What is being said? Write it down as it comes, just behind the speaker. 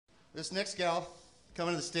This next gal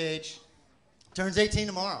coming to the stage turns 18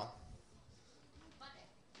 tomorrow.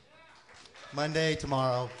 Monday,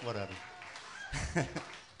 tomorrow, whatever.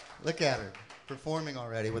 Look at her, performing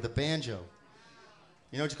already with a banjo.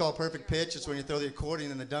 You know what you call perfect pitch? It's when you throw the accordion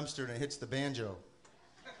in the dumpster and it hits the banjo.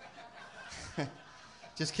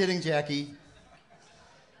 Just kidding, Jackie.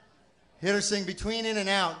 Hit her sing Between In and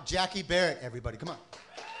Out, Jackie Barrett, everybody. Come on.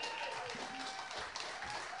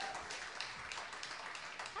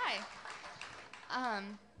 Hi.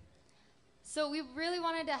 So we really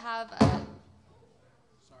wanted to have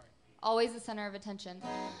always the center of attention.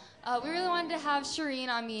 We really wanted to have Shireen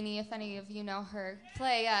Amini, if any of you know her,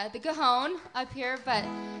 play the cajon up here, but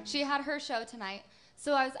she had her show tonight.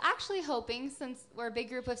 So I was actually hoping, since we're a big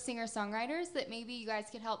group of singer-songwriters, that maybe you guys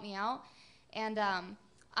could help me out. And I'm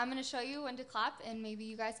going to show you when to clap, and maybe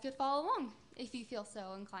you guys could follow along if you feel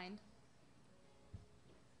so inclined.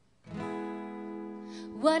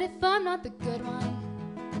 What if I'm not the good one?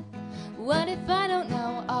 What if I don't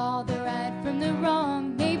know all the right from the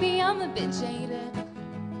wrong? Maybe I'm a bit jaded.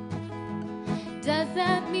 Does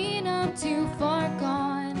that mean I'm too far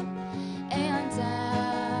gone? And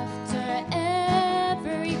after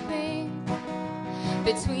everything,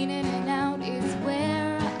 between in and out is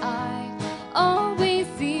where I always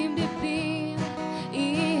seem to be.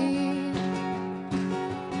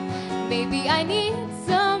 Maybe I need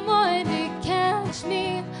someone to catch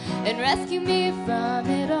me and rescue me from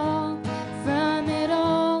it all, from it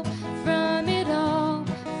all, from it all,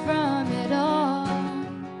 from it all.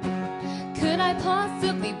 Could I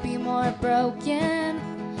possibly be more broken?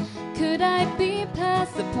 Could I be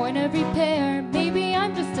past the point of repair? Maybe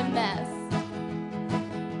I'm just a mess.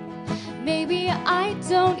 Maybe I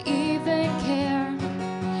don't even care.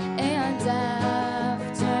 And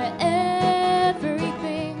after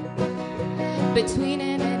everything, between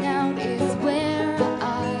in and out is where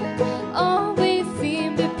I always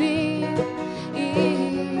seem to be.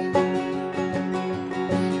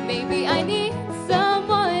 Maybe I need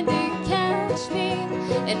someone to catch me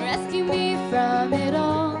and rescue me from it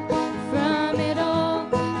all, from it all,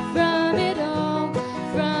 from it all,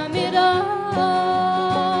 from it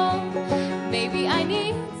all. Maybe I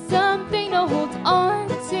need something to hold on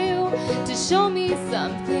to show me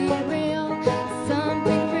something real,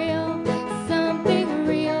 something real, something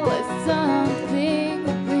real, something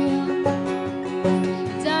real.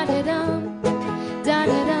 Da-da-dum,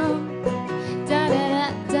 da-da-dum,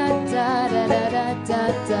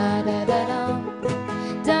 da-da-da-da-da-da-da-da-da-da-dum,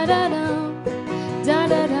 da-da-dum,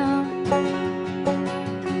 da-da-dum.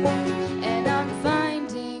 And I'm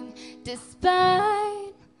finding,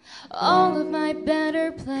 despite all of my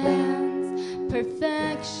better plans,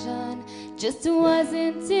 perfection just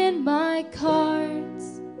wasn't in my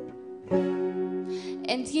cards.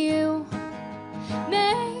 And you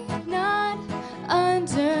may not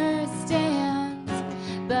understand,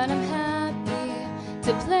 but I'm happy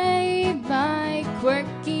to play my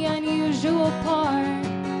quirky, unusual part.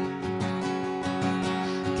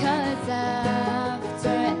 'Cause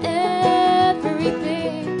after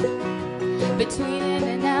everything, between in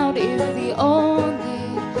and out is the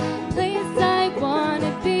only place I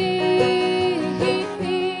wanna be.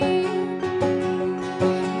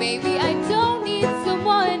 Maybe I don't need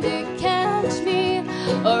someone to catch me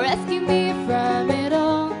or rescue me from it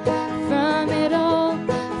all, from it all,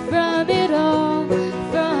 from it all,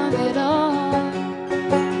 from it all.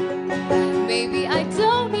 Maybe I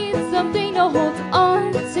don't need something to hold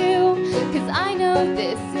on to, 'cause I know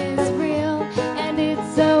this is real and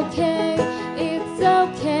it's okay, it's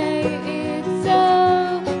okay, it's okay.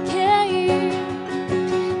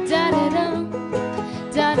 Da-da-dum,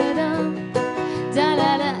 da-da-dum,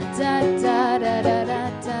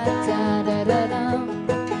 da-da-da-da-da-da-da-da-da-da-dum,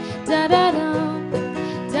 da-da-dum,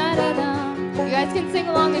 da-da-dum. You guys can sing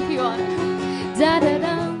along if you want.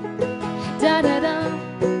 Da-da-dum, da-da-dum,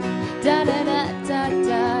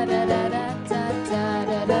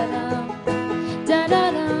 da-da-da-da-da-da-da-da-da-da-dum,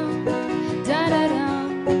 da-da-dum, da-da-dum.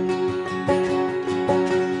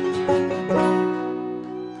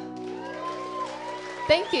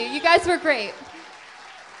 Thank you. You guys were great.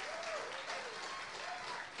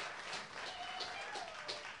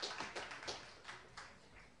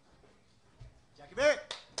 Jackie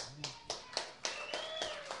Barrett.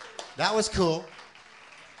 That was cool.